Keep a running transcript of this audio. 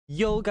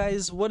Yo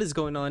guys, what is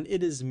going on?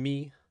 It is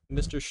me,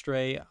 Mr.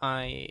 Stray.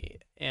 I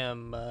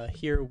am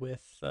here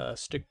with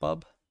Stick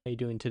Bob. How you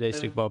doing today,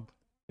 Stick Bob?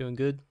 Doing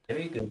good?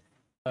 Very good.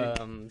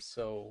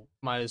 So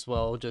might as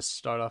well just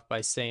start off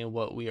by saying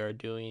what we are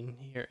doing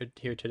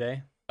here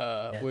today.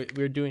 Yeah.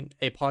 We're doing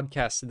a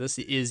podcast. This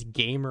is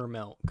Gamer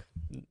Milk,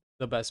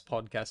 the best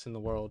podcast in the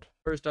world.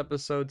 First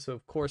episode, so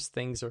of course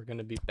things are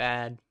gonna be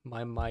bad.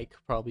 My mic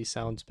probably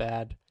sounds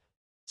bad.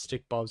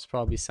 Stick Bob's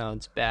probably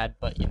sounds bad,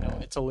 but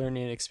it's a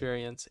learning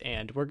experience,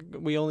 and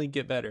we only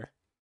get better,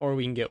 or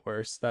we can get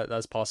worse.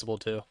 That's possible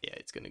too. Yeah,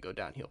 it's gonna go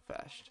downhill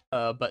fast.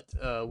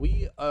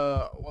 We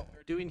what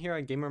we're doing here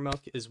on Gamer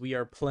Milk is we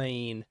are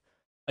playing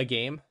a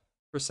game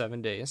for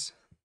 7 days.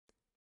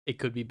 It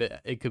could be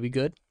it could be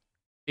good,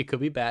 it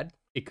could be bad,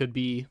 it could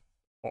be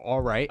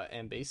all right,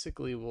 and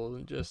basically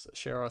we'll just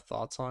share our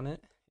thoughts on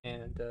it,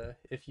 and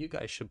if you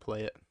guys should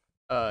play it.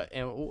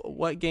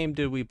 What game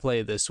did we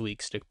play this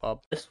week, Stick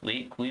Bob? This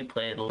week we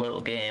played a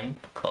little game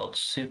called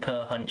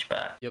Super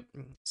Hunchback. Yep,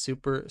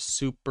 super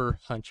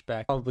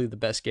Hunchback. Probably the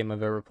best game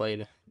I've ever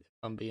played, if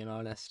I'm being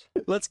honest.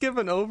 Let's give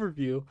an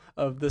overview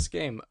of this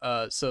game.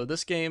 So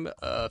this game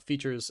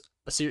features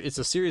it's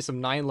a series of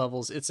 9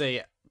 levels. It's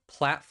a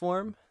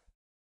platform,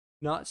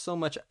 not so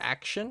much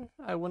action.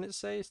 I wouldn't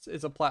say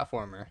it's a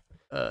platformer.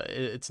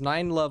 It's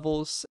 9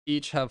 levels.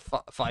 Each have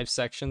 5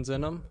 sections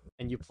in them,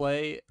 and you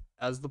play.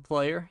 As the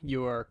player,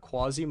 you are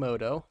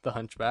Quasimodo, the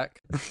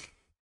Hunchback,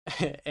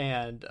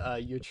 and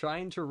you're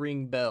trying to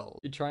ring bells.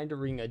 You're trying to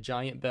ring a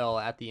giant bell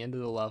at the end of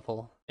the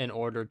level in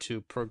order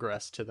to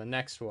progress to the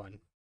next one.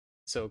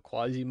 So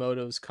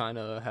Quasimodo's kind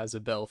of has a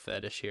bell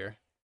fetish here.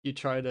 You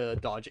try to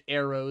dodge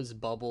arrows,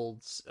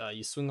 bubbles,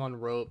 you swing on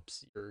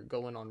ropes, you're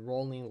going on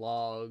rolling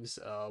logs,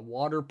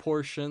 water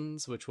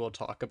portions, which we'll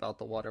talk about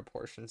the water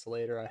portions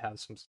later. I have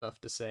some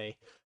stuff to say.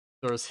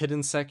 There's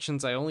hidden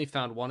sections. I only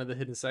found one of the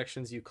hidden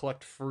sections. You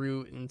collect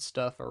fruit and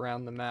stuff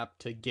around the map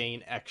to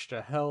gain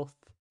extra health.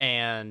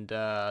 And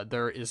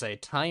there is a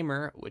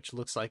timer, which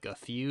looks like a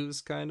fuse,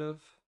 kind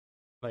of.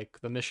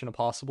 Like the Mission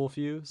Impossible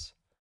fuse.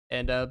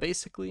 And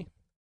basically,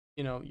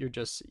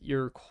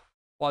 you're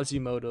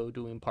Quasimodo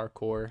doing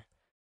parkour,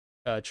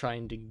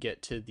 trying to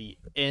get to the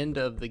end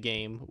of the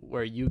game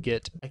where you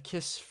get a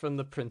kiss from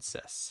the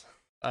princess.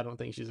 I don't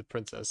think she's a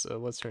princess.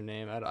 What's her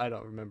name? I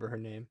don't remember her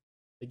name.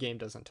 The game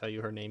doesn't tell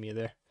you her name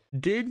either.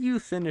 Did you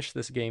finish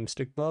this game,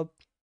 Stick Bob?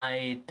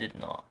 I did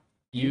not.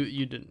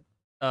 You didn't.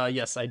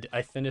 Yes,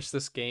 I finished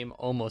this game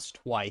almost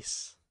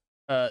twice.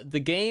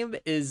 The game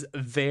is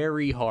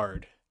very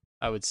hard,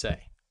 I would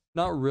say.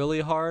 Not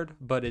really hard,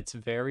 but it's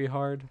very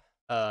hard.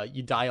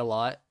 You die a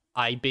lot.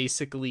 I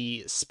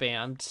basically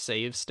spammed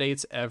save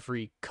states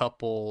every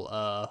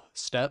couple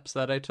steps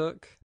that I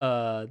took.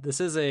 This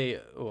is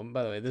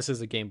by the way, this is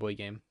a Game Boy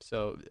game.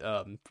 So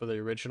for the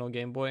original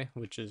Game Boy,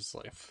 which is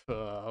like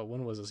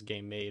when was this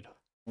game made?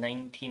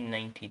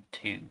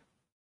 1992.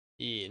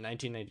 Yeah,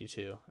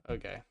 1992.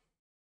 Okay.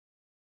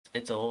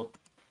 It's old.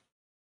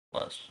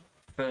 Plus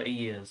 30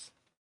 years.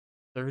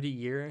 30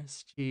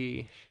 years?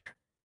 Gee.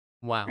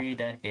 Wow. 3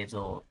 decades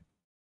old.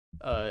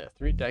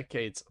 3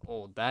 decades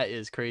old. That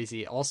is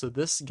crazy. Also,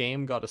 this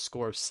game got a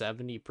score of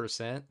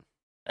 70%.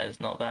 That is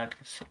not bad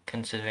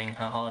considering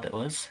how hard it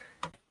was.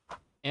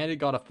 And it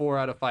got a 4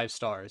 out of 5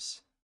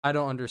 stars. I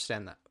don't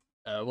understand that.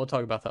 We'll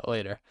talk about that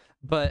later.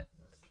 But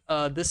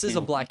this is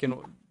a black and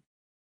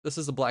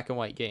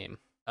white game.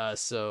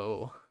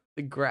 So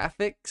the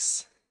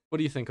graphics. What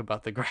do you think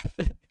about the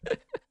graphics?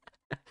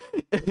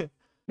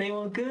 They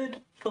were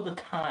good for the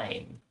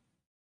time.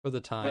 For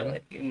the time.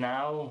 But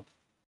now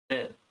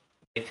they're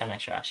kind of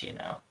trashy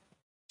now.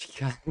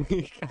 kind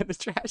of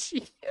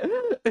trashy.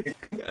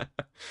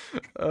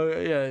 Oh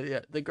yeah.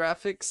 The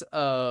graphics.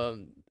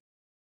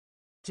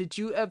 Did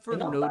you ever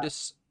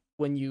notice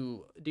when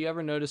your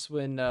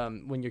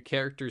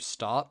character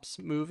stops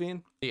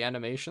moving, the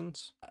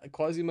animations?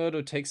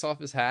 Quasimodo takes off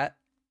his hat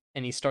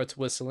and he starts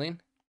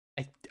whistling.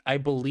 I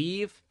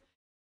believe,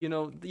 you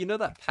know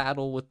that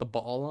paddle with the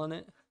ball on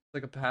it,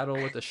 like a paddle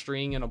with a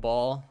string and a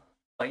ball.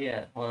 Oh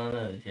yeah, one of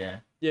those. Yeah.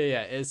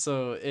 Yeah.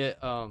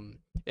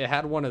 It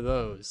had one of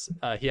those.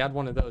 He had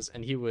one of those,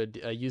 and he would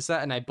use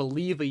that, and I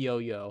believe a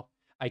yo-yo.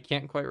 I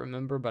can't quite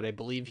remember, but I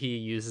believe he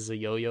uses a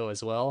yo-yo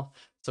as well.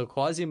 So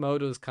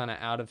Quasimodo's kind of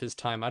out of his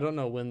time. I don't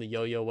know when the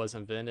yo-yo was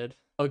invented.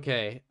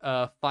 Okay,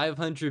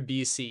 500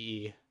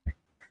 BCE.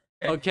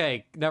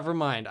 Okay, never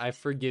mind. I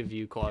forgive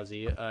you,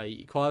 Quasi.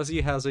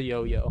 Quasi has a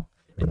yo-yo,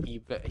 and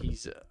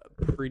he's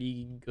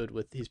pretty good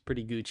with. He's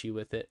pretty Gucci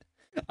with it.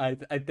 I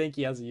think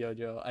he has a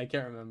yo-yo. I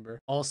can't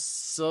remember.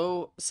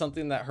 Also,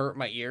 something that hurt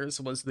my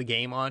ears was the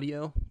game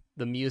audio.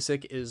 The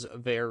music is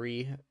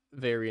very,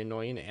 very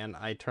annoying, and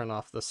I turn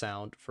off the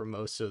sound for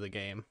most of the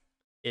game.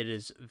 It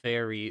is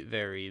very,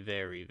 very,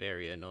 very,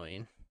 very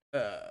annoying.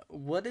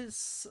 What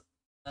is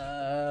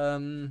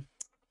Well,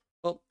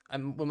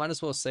 we might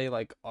as well say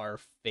like our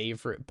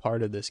favorite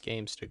part of this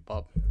game, Stick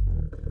Bob.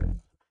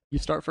 You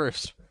start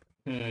first.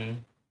 You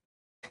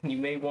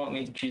may want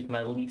me to choose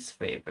my least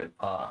favorite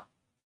part.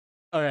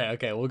 All right,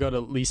 okay, we'll go to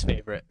least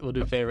favorite. We'll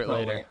do favorite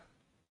later.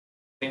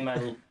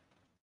 Wait.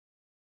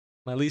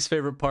 My least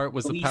favorite part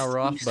was the Least power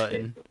off least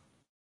button. favorite.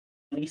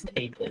 Least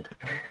hated.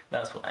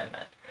 That's what I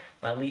meant.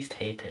 My least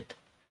hated.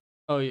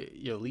 Oh,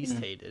 your least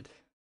Hmm. hated.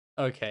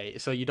 Okay,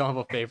 so you don't have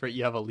a favorite,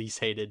 you have a least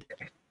hated.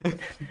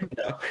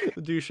 No.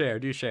 Do share,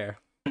 do share.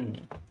 Hmm.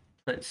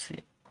 Let's see.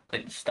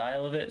 Like the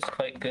style of it is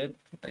quite good.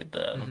 Like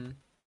the Mm-hmm.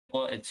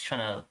 what it's trying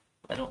to.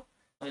 I don't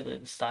really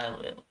like the style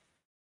of it.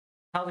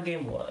 How the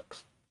game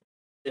works.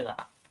 Do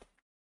that.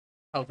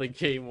 How the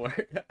game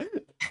works.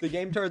 The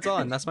game turns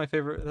on. That's my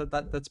favorite.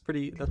 That's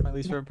pretty. That's my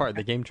least favorite part.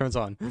 The game turns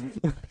on.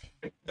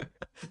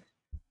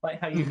 Like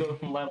how you go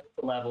from level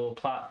to level,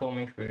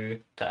 platforming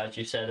through to, as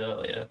you said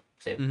earlier,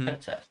 save the Hmm.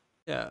 princess.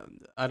 Yeah,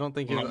 I don't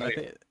think it. I Mario.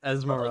 think Not the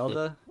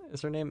Esmeralda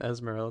is her name.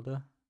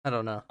 Esmeralda. I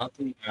don't know. not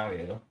the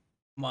Mario.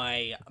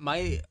 My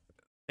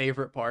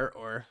favorite part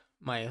or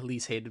my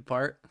least hated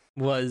part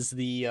was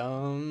the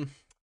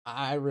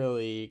I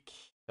really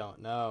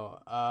don't know.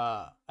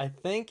 I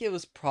think it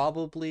was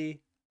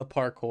probably the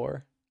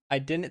parkour. I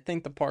didn't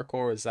think the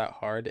parkour was that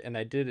hard and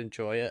I did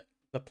enjoy it,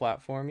 the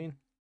platforming.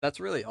 That's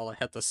really all I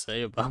had to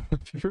say about my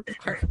favorite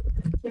part.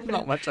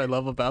 Not much I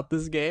love about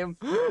this game.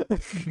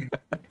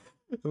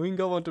 We can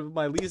go on to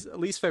my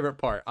least favorite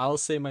part. I'll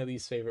say my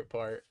least favorite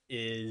part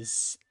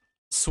is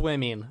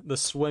swimming. The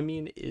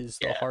swimming is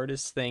the Yeah.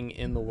 hardest thing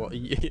in the world.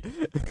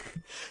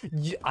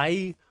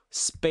 I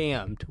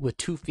spammed with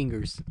two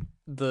fingers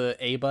the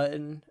A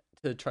button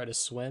to try to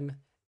swim,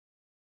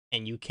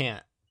 and you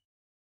can't.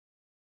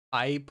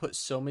 I put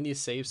so many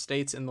save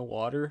states in the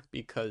water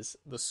because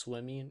the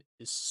swimming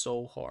is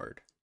so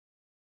hard.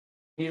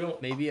 You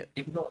don't Maybe it,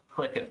 if you don't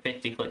click at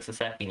 50 clicks a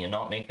second, you're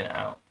not making it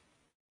out.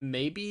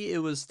 maybe it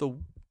was the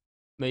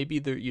maybe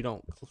there you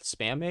don't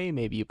spam A.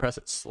 Maybe you press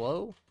it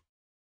slow,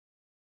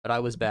 but I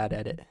was bad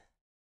at it.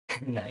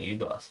 No, you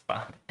got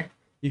spam.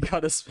 You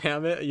gotta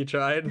spam it. You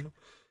tried.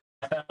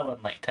 I fell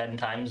in like 10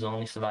 times,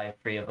 only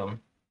survived 3 of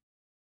them.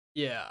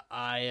 Yeah,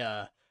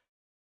 I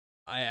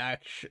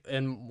actually,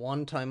 and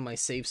one time my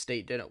save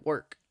state didn't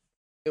work.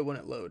 It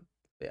wouldn't load.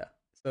 Yeah.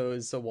 So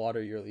is the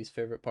water your least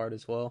favorite part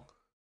as well?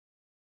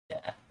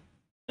 Yeah.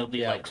 Nobody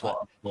Yeah, likes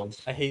water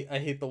levels. I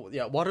hate the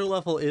yeah, water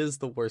level is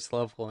the worst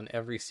level in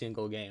every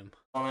single game.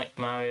 Sonic,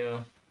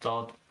 Mario, it's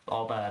all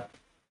bad.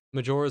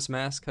 Majora's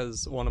Mask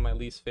has one of my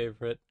least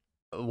favorite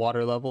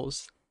water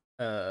levels.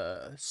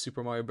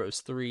 Super Mario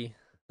Bros. 3.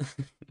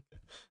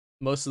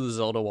 Most of the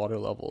Zelda water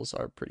levels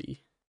are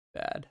pretty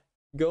bad.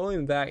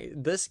 Going back,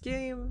 this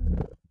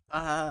game,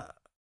 uh,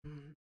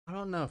 I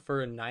don't know.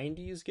 For a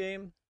 '90s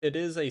game, it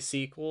is a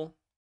sequel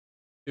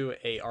to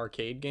a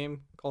arcade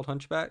game called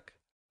Hunchback.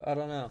 I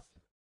don't know.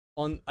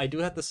 I do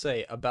have to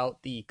say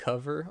about the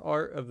cover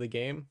art of the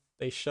game,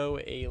 they show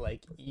a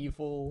like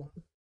evil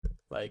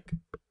like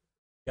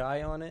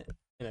guy on it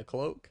in a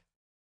cloak.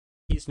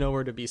 He's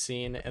nowhere to be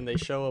seen, and they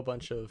show a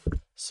bunch of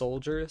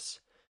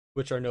soldiers,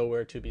 which are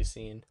nowhere to be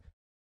seen.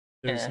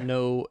 There's Yeah.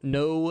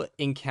 no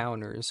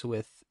encounters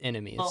with The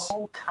enemies.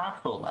 whole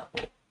castle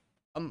level.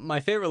 My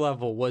favorite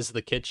level was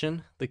the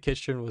kitchen. The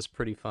kitchen was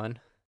pretty fun.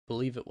 I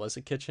believe it was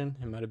a kitchen.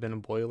 It might have been a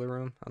boiler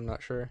room. I'm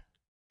not sure.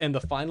 And the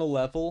final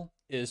level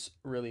is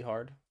really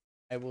hard.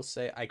 I will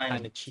say I'm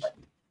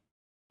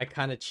I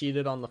kind of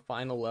cheated on the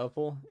final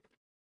level,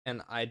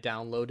 and I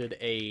downloaded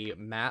a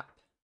map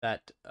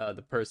that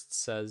the person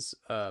says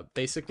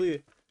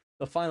basically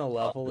the final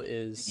level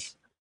is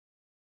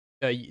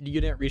you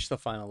didn't reach the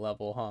final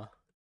level, huh?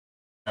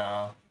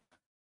 no,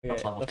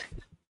 that's Okay, level 2.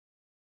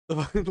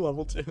 the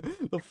level 2.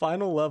 The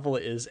final level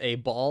is a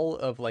ball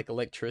of like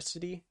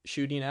electricity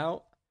shooting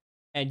out,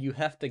 and you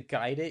have to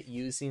guide it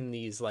using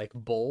these like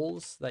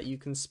bowls that you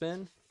can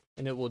spin,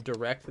 and it will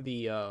direct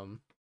the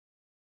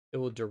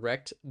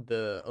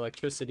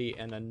electricity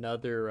in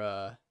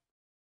another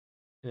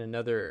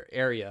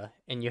area,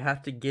 and you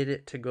have to get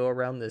it to go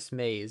around this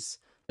maze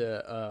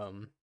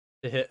to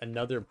hit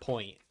another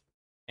point,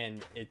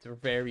 and it's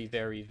very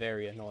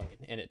very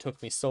annoying, and it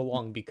took me so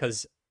long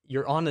because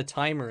you're on a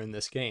timer in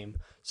this game,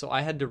 so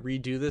I had to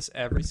redo this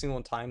every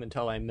single time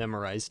until I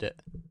memorized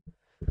it.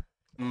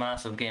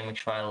 Massive gaming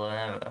trial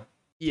and error.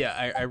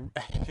 Yeah,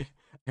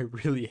 I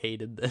really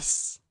hated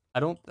this. I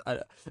don't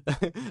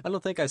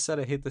think I said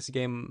I hate this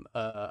game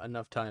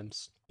enough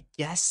times.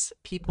 Yes,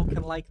 people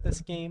can like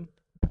this game.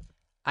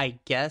 I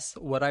guess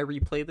would I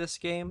replay this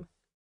game?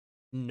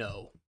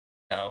 No.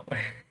 No.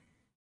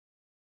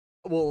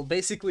 Well,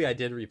 basically, I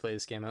did replay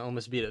this game. I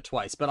almost beat it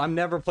twice, but I'm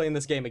never playing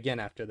this game again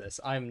after this.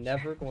 I'm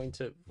never going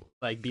to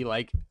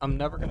I'm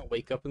never gonna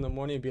wake up in the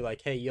morning and be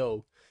like, "Hey,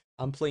 yo,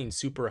 I'm playing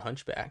Super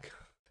Hunchback."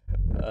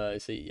 So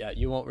yeah,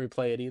 you won't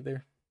replay it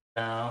either.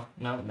 No,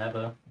 no,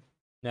 never.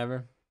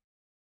 Never.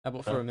 How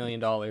about for So, $1 million?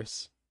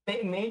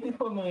 maybe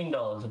for $1 million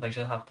if I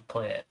just have to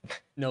play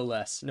it. No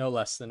less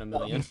than a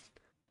million.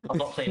 I'm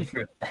not playing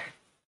through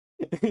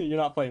it. You're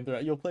not playing through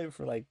it. You'll play it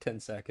for like 10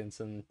 seconds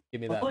and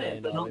give me I'll that play million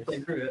it, but not dollars. play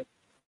through it.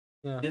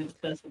 Yeah, Didn't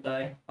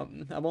specify.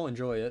 I won't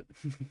enjoy it.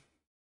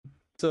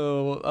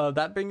 So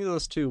that brings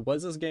us to,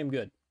 was this game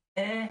good?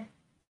 Eh.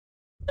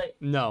 Like,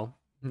 No,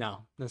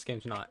 no, this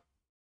game's not.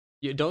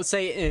 You don't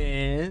say,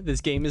 eh,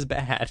 this game is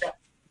bad.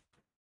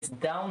 it's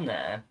down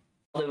there.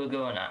 what they were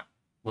going at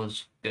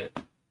was good.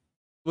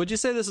 Would you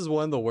say this is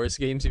one of the worst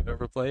games you've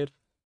ever played?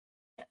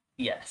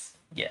 Yes,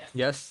 yes,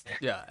 Yes.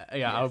 Yeah. I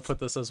would yes. put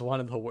this as one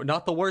of the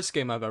not the worst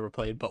game I've ever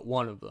played, but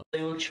one of them.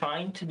 They were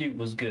trying to do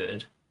was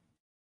good.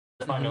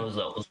 The Hmm. final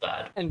result was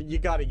bad. And you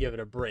got to give it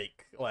a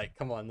break. Like,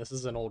 come on, this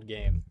is an old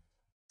game.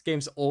 This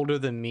game's older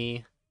than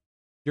me.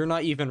 You're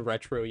not even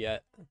retro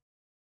yet.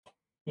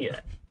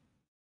 Yeah,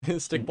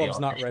 Stick be Bob's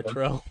not honest.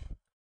 retro.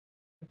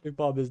 Stick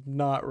Bob is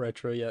not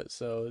retro yet,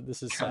 so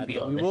this is Can't sad. be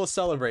But we honest. will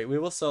celebrate. We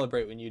will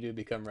celebrate when you do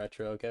become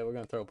retro. Okay, we're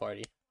gonna throw a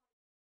party.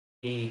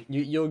 He,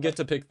 You'll get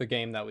to pick the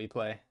game that we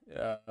play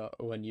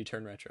when you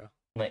turn retro.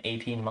 like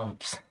 18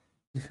 months.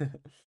 There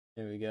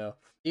we go.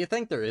 Do you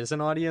think there is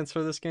an audience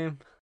for this game?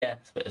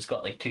 Yes, but it's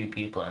got like 2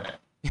 people in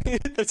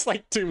it. It's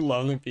like two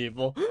lonely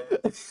people.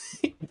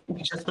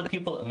 Just the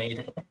people that made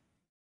it.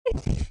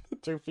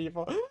 Two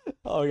people.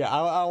 Oh yeah,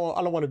 I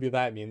don't want to be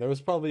that mean. There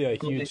was probably a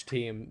huge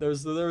team. There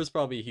was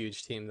probably a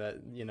huge team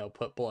that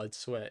put blood,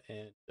 sweat,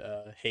 and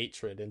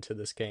hatred into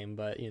this game.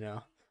 But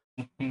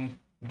they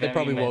Very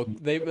probably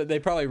many. they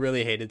probably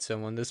really hated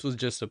someone. This was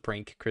just a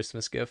prank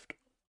Christmas gift.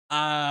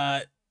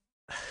 I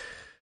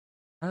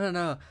don't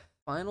know.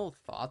 Final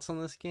thoughts on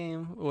this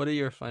game? What are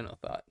your final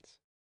thoughts?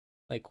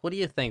 Like, what do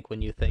you think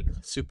when you think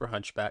Super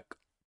Hunchback?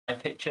 I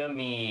picture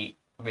me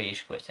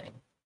rage quitting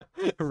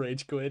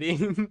Rage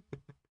quitting.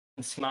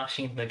 and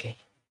smashing the game.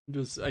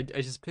 I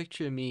just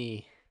picture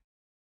me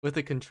with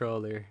a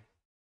controller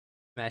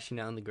smashing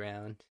it on the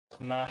ground.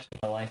 Smash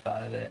the life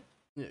out of it.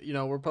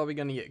 We're probably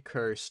gonna get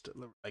cursed.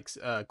 Like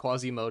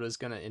Quasimodo's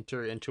gonna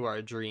enter into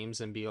our dreams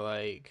and be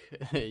like,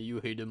 "Hey, you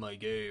hated my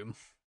game.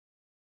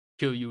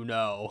 Kill you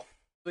now."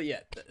 But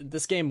yeah,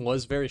 this game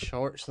was very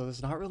short, so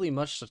there's not really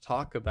much to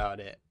talk about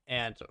it,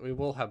 and we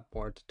will have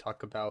more to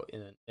talk about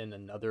in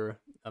another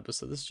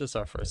episode. This is just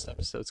our first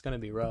episode. It's gonna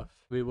be rough.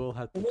 We will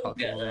have to We'll talk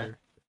get more. there.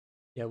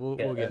 Yeah, we'll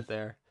get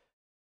there.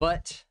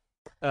 But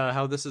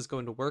how this is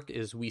going to work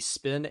is we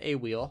spin a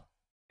wheel,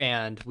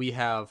 and we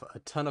have a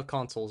ton of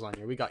consoles on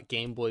here. We got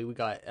Game Boy, we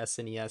got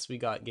SNES, we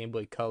got Game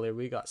Boy Color,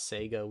 we got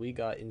Sega, we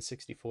got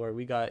N64,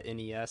 we got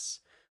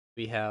NES,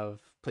 we have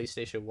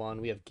PlayStation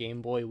 1, we have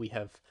Game Boy, we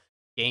have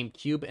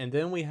GameCube, and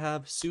then we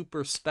have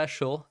Super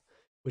Special,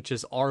 which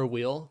is our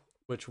wheel,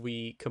 which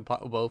we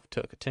both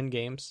took 10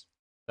 games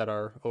that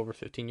are over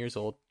 15 years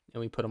old, and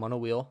we put them on a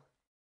wheel.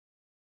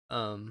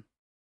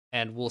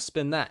 And we'll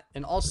spin that.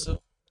 And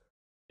also,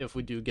 if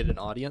we do get an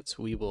audience,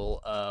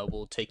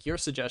 we'll take your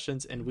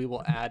suggestions and we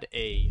will add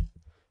a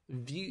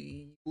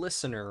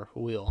listener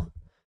wheel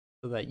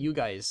so that you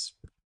guys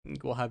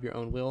will have your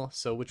own wheel.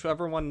 So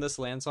whichever one this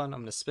lands on,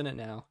 I'm gonna spin it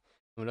now.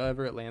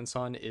 Whatever it lands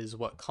on is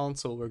what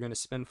console we're gonna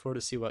spin for to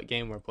see what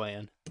game we're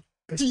playing.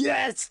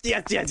 Yes.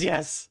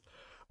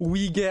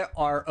 We get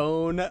our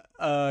own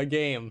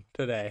game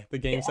today. The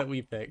games that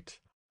we picked.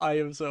 I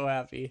am so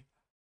happy.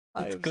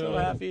 So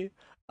happy.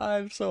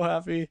 I'm so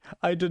happy.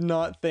 I did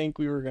not think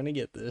we were gonna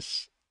get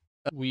this.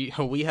 We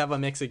have a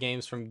mix of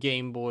games from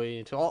Game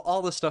Boy to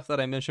all the stuff that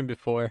I mentioned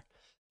before.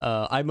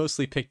 I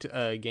mostly picked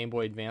Game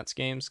Boy Advance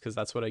games because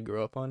that's what I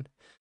grew up on.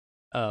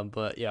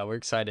 But yeah, we're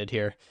excited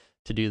here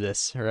to do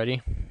this.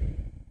 Ready?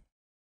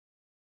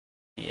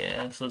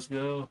 Yes, let's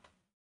go.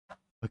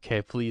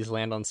 Okay, please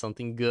land on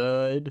something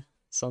good.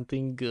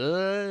 Something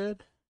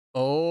good.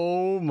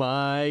 Oh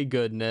my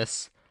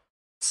goodness.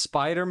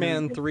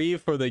 Spider-Man 3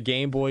 for the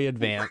Game Boy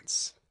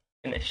Advance.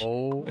 Finish.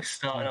 Oh, We're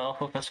starting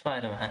off with a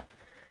Spider-Man.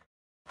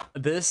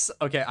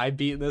 I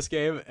beat this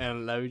game,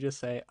 and let me just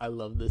say, I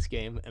love this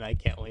game, and I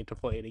can't wait to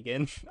play it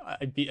again.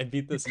 I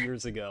beat this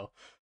years ago.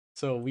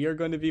 So we are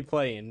going to be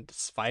playing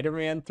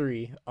Spider-Man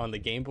 3 on the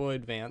Game Boy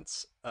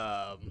Advance.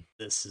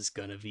 This is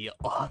gonna be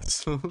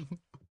awesome.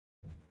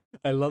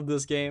 I love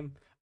this game.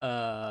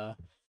 And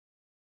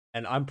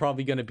I'm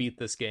probably gonna beat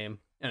this game.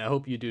 And I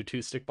hope you do too,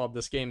 Stickball.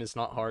 This game is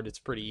not hard, it's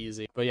pretty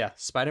easy. But yeah,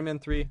 Spider-Man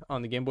 3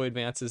 on the Game Boy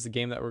Advance is the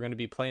game that we're going to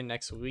be playing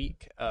next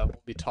week. We'll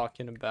be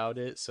talking about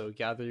it, so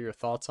gather your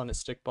thoughts on it,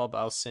 Stickball.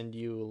 I'll send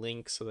you a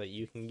link so that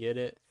you can get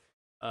it.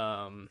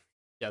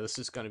 Yeah, this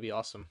is going to be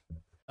awesome.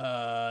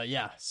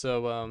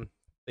 So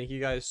thank you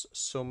guys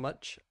so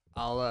much.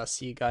 I'll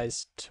see you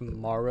guys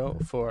tomorrow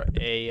for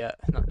a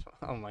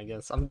oh my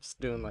goodness, I'm just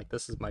doing like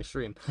this is my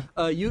stream.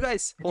 You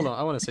guys, hold on,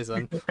 I want to say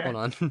something.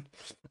 Hold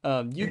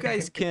on. You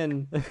guys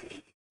can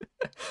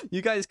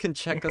you guys can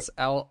check us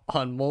out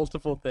on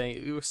multiple things: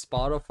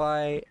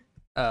 Spotify,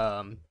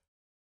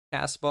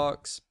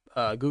 Castbox,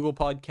 Google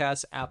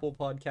Podcasts, Apple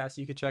Podcasts.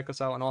 You can check us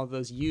out on all of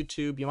those.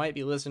 YouTube, you might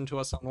be listening to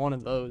us on one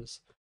of those.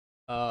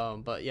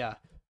 But yeah,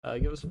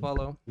 give us a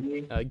follow,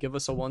 give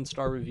us a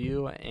 1-star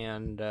review,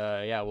 and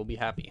yeah, we'll be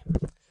happy.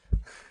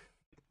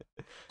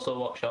 Also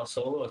watch our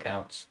solo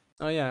accounts.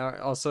 Oh yeah,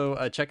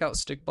 also check out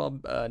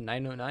Stickball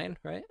 909,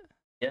 right?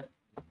 Yeah.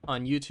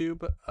 On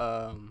YouTube.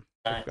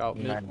 Check out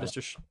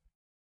Mr.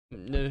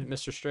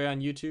 Stray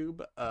on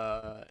YouTube.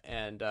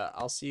 And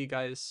I'll see you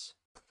guys.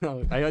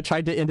 I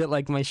tried to end it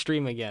like my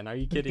stream again. Are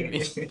you kidding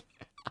me?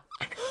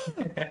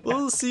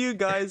 We'll see you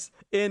guys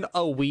in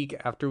a week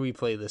after we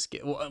play this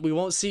game. We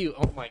won't see you.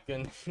 Oh my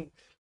goodness.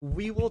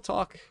 we will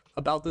talk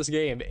about this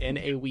game in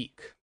a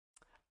week.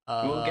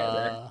 We'll get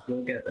there.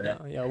 We'll get Yeah,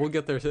 there. yeah, we'll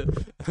get there.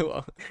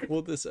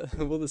 Will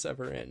this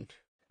ever end?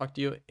 Talk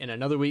to you in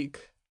another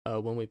week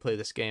when we play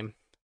this game.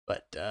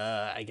 But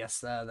I guess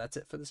that's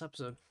it for this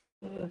episode.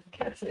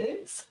 Guess it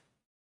is.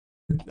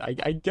 I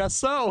guess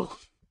so.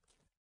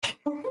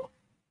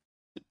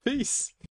 Peace.